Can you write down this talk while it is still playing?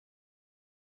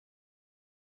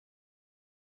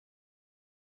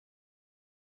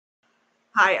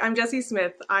Hi, I'm Jessie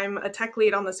Smith. I'm a tech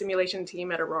lead on the simulation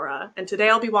team at Aurora, and today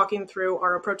I'll be walking through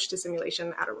our approach to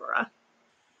simulation at Aurora.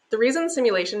 The reason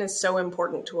simulation is so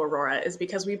important to Aurora is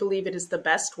because we believe it is the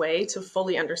best way to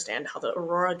fully understand how the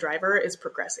Aurora driver is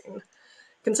progressing.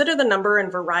 Consider the number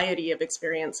and variety of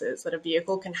experiences that a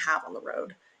vehicle can have on the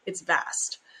road. It's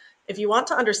vast. If you want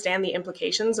to understand the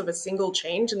implications of a single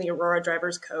change in the Aurora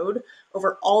driver's code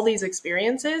over all these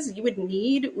experiences, you would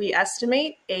need, we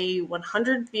estimate, a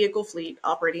 100 vehicle fleet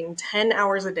operating 10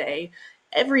 hours a day,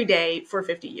 every day for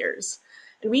 50 years.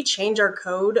 And we change our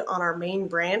code on our main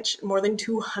branch more than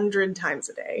 200 times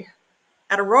a day.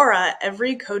 At Aurora,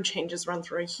 every code change is run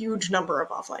through a huge number of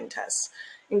offline tests,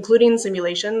 including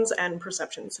simulations and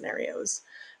perception scenarios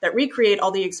that recreate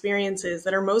all the experiences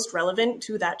that are most relevant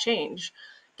to that change,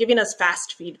 giving us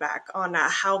fast feedback on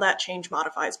how that change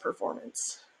modifies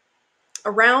performance.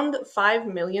 Around 5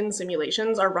 million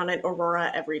simulations are run at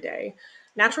Aurora every day.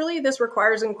 Naturally, this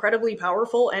requires incredibly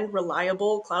powerful and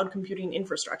reliable cloud computing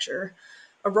infrastructure.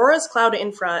 Aurora's cloud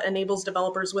infra enables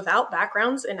developers without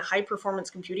backgrounds in high-performance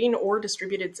computing or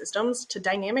distributed systems to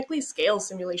dynamically scale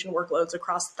simulation workloads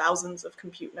across thousands of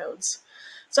compute nodes.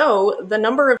 So the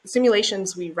number of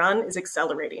simulations we run is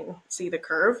accelerating, see the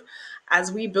curve,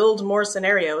 as we build more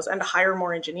scenarios and hire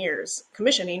more engineers,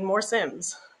 commissioning more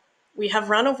sims. We have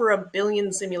run over 1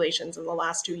 billion simulations in the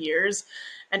last 2 years,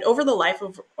 and over the life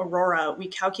of Aurora, we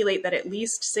calculate that at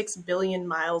least 6 billion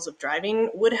miles of driving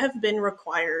would have been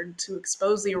required to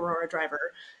expose the Aurora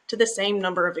driver to the same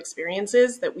number of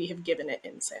experiences that we have given it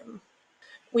in sim.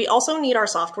 We also need our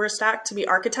software stack to be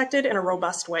architected in a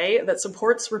robust way that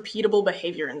supports repeatable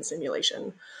behavior in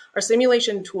simulation. Our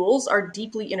simulation tools are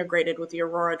deeply integrated with the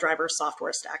Aurora driver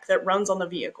software stack that runs on the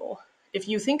vehicle. If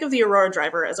you think of the Aurora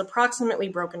driver as approximately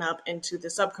broken up into the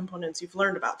subcomponents you've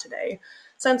learned about today,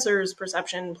 sensors,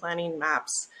 perception, planning,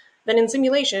 maps, then in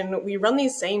simulation, we run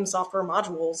these same software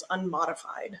modules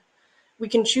unmodified. We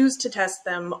can choose to test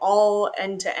them all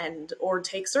end to end or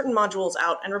take certain modules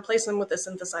out and replace them with a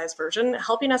synthesized version,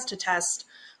 helping us to test,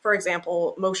 for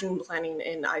example, motion planning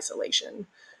in isolation.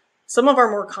 Some of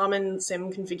our more common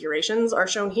sim configurations are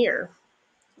shown here.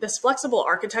 This flexible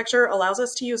architecture allows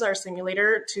us to use our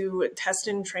simulator to test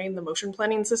and train the motion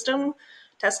planning system,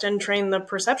 test and train the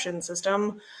perception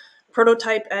system,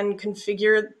 prototype and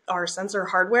configure our sensor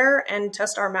hardware, and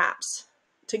test our maps.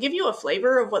 To give you a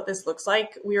flavor of what this looks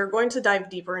like, we are going to dive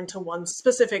deeper into one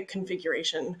specific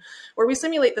configuration where we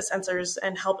simulate the sensors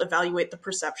and help evaluate the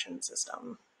perception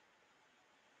system.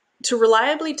 To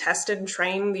reliably test and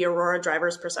train the Aurora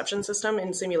driver's perception system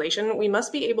in simulation, we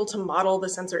must be able to model the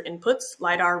sensor inputs,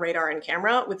 LiDAR, radar, and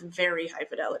camera, with very high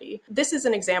fidelity. This is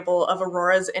an example of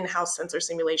Aurora's in-house sensor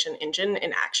simulation engine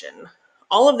in action.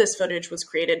 All of this footage was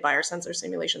created by our sensor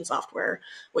simulation software.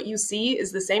 What you see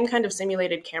is the same kind of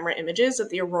simulated camera images that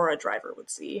the Aurora driver would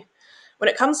see. When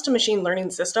it comes to machine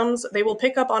learning systems, they will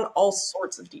pick up on all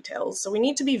sorts of details, so we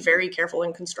need to be very careful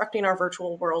in constructing our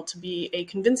virtual world to be a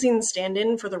convincing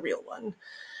stand-in for the real one.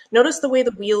 Notice the way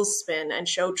the wheels spin and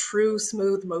show true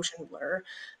smooth motion blur.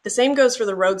 The same goes for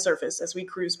the road surface as we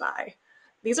cruise by.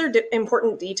 These are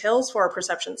important details for our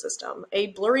perception system. A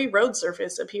blurry road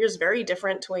surface appears very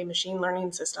different to a machine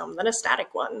learning system than a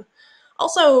static one.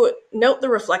 Also, note the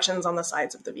reflections on the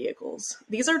sides of the vehicles.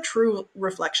 These are true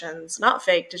reflections, not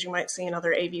faked as you might see in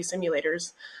other AV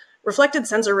simulators. Reflected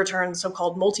sensor returns,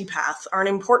 so-called multipath, are an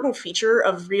important feature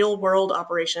of real-world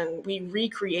operation we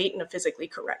recreate in a physically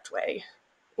correct way.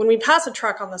 When we pass a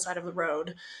truck on the side of the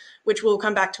road, which we'll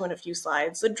come back to in a few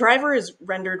slides, the driver is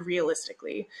rendered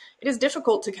realistically. It is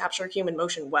difficult to capture human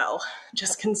motion well.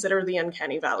 Just consider the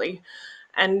uncanny valley.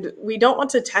 And we don't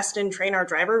want to test and train our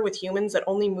driver with humans that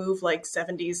only move like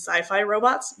 70s sci-fi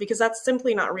robots, because that's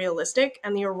simply not realistic,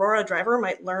 and the Aurora driver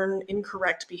might learn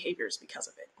incorrect behaviors because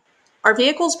of it. Our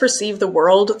vehicles perceive the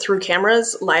world through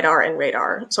cameras, LiDAR, and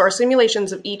radar, so our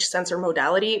simulations of each sensor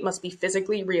modality must be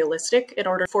physically realistic in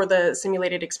order for the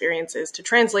simulated experiences to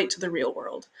translate to the real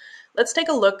world. Let's take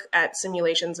a look at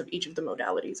simulations of each of the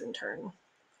modalities in turn.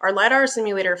 Our LiDAR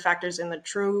simulator factors in the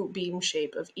true beam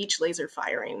shape of each laser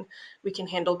firing. We can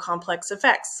handle complex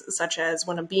effects, such as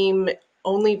when a beam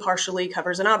only partially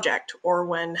covers an object, or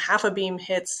when half a beam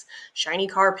hits shiny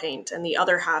car paint and the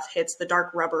other half hits the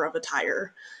dark rubber of a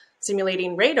tire.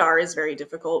 Simulating radar is very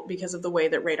difficult because of the way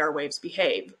that radar waves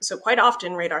behave. So quite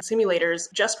often, radar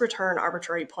simulators just return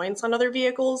arbitrary points on other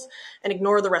vehicles and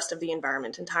ignore the rest of the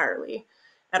environment entirely.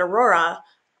 At Aurora,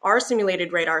 our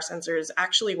simulated radar sensors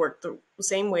actually work the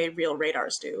same way real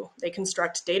radars do. They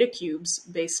construct data cubes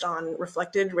based on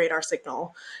reflected radar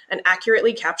signal and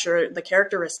accurately capture the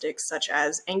characteristics such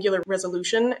as angular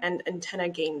resolution and antenna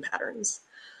gain patterns.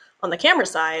 On the camera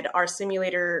side, our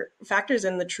simulator factors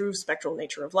in the true spectral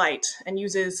nature of light and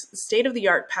uses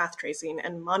state-of-the-art path tracing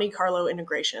and Monte Carlo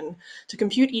integration to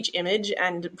compute each image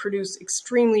and produce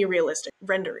extremely realistic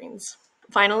renderings.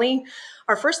 Finally,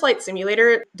 our first light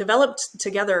simulator, developed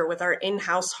together with our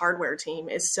in-house hardware team,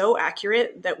 is so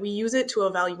accurate that we use it to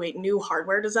evaluate new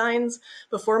hardware designs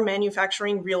before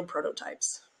manufacturing real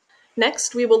prototypes.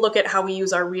 Next, we will look at how we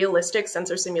use our realistic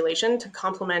sensor simulation to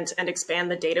complement and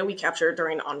expand the data we capture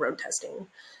during on-road testing.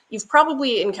 You've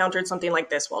probably encountered something like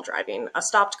this while driving, a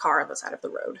stopped car on the side of the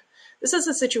road. This is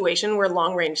a situation where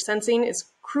long-range sensing is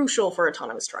crucial for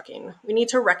autonomous trucking. We need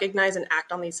to recognize and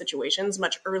act on these situations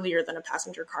much earlier than a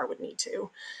passenger car would need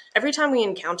to. Every time we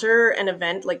encounter an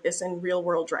event like this in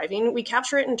real-world driving, we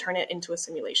capture it and turn it into a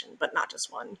simulation, but not just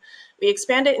one. We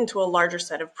expand it into a larger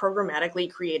set of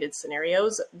programmatically created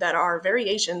scenarios that are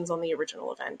variations on the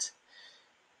original event.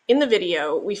 In the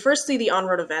video, we first see the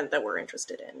on-road event that we're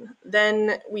interested in.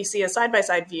 Then we see a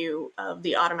side-by-side view of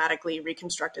the automatically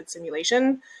reconstructed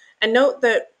simulation. And note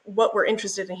that what we're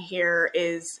interested in here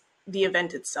is the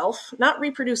event itself, not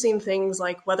reproducing things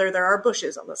like whether there are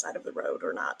bushes on the side of the road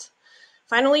or not.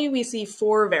 Finally, we see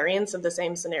 4 variants of the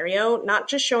same scenario, not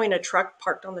just showing a truck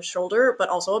parked on the shoulder, but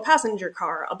also a passenger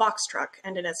car, a box truck,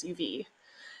 and an SUV.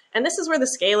 And this is where the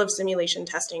scale of simulation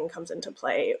testing comes into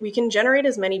play. We can generate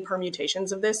as many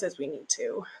permutations of this as we need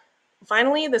to.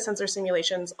 Finally, the sensor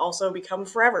simulations also become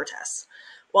forever tests.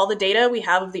 While the data we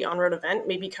have of the on-road event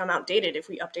may become outdated if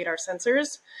we update our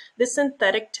sensors, this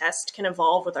synthetic test can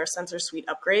evolve with our sensor suite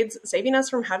upgrades, saving us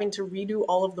from having to redo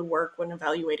all of the work when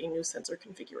evaluating new sensor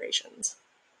configurations.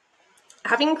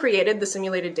 Having created the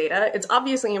simulated data, it's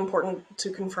obviously important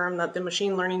to confirm that the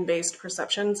machine learning-based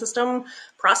perception system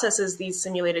processes these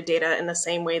simulated data in the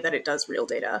same way that it does real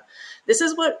data. This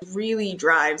is what really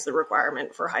drives the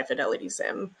requirement for high-fidelity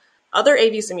sim. Other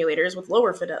AV simulators with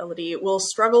lower fidelity will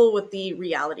struggle with the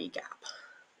reality gap.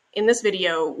 In this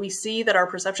video, we see that our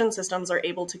perception systems are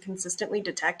able to consistently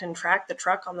detect and track the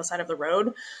truck on the side of the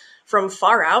road from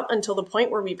far out until the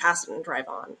point where we pass it and drive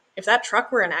on. If that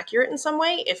truck were inaccurate in some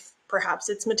way, if perhaps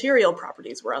its material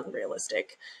properties were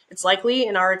unrealistic, it's likely,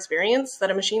 in our experience,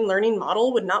 that a machine learning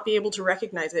model would not be able to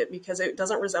recognize it because it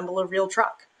doesn't resemble a real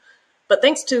truck. But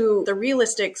thanks to the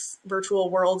realistic virtual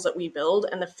worlds that we build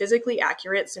and the physically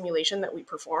accurate simulation that we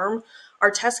perform, our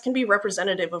tests can be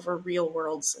representative of a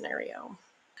real-world scenario.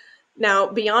 Now,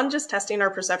 beyond just testing our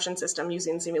perception system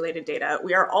using simulated data,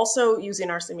 we are also using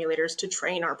our simulators to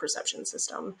train our perception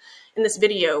system. In this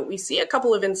video, we see a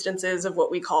couple of instances of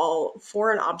what we call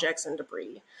foreign objects and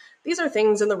debris. These are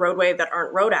things in the roadway that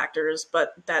aren't road actors,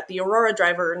 but that the Aurora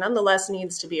driver nonetheless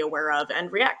needs to be aware of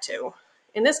and react to.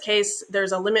 In this case,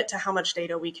 there's a limit to how much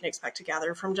data we can expect to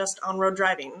gather from just on-road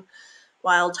driving.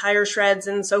 While tire shreds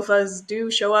and sofas do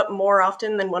show up more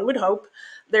often than one would hope,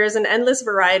 there is an endless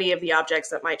variety of the objects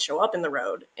that might show up in the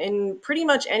road, in pretty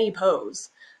much any pose.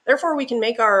 Therefore, we can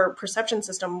make our perception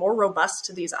system more robust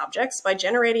to these objects by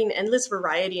generating endless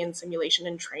variety in simulation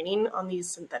and training on these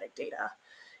synthetic data.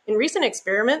 In recent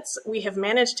experiments, we have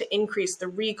managed to increase the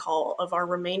recall of our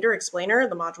remainder explainer,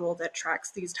 the module that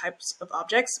tracks these types of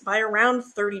objects, by around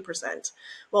 30%,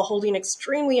 while holding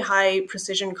extremely high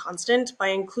precision constant by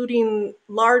including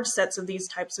large sets of these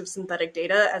types of synthetic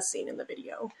data as seen in the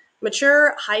video.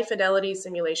 Mature, high-fidelity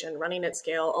simulation running at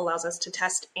scale allows us to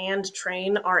test and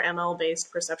train our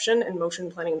ML-based perception and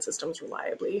motion planning systems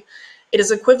reliably. It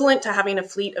is equivalent to having a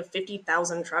fleet of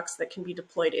 50,000 trucks that can be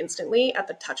deployed instantly at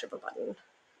the touch of a button.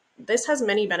 This has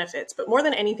many benefits, but more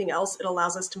than anything else, it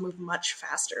allows us to move much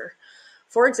faster.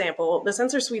 For example, the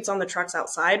sensor suites on the trucks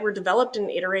outside were developed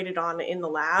and iterated on in the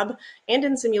lab and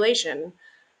in simulation.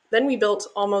 Then we built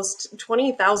almost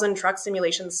 20,000 truck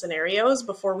simulation scenarios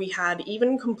before we had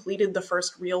even completed the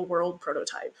first real-world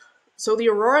prototype. So the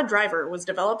Aurora driver was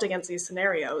developed against these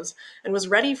scenarios and was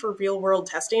ready for real-world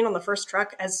testing on the first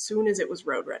truck as soon as it was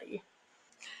road ready.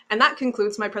 And that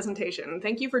concludes my presentation.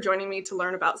 Thank you for joining me to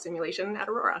learn about simulation at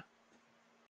Aurora.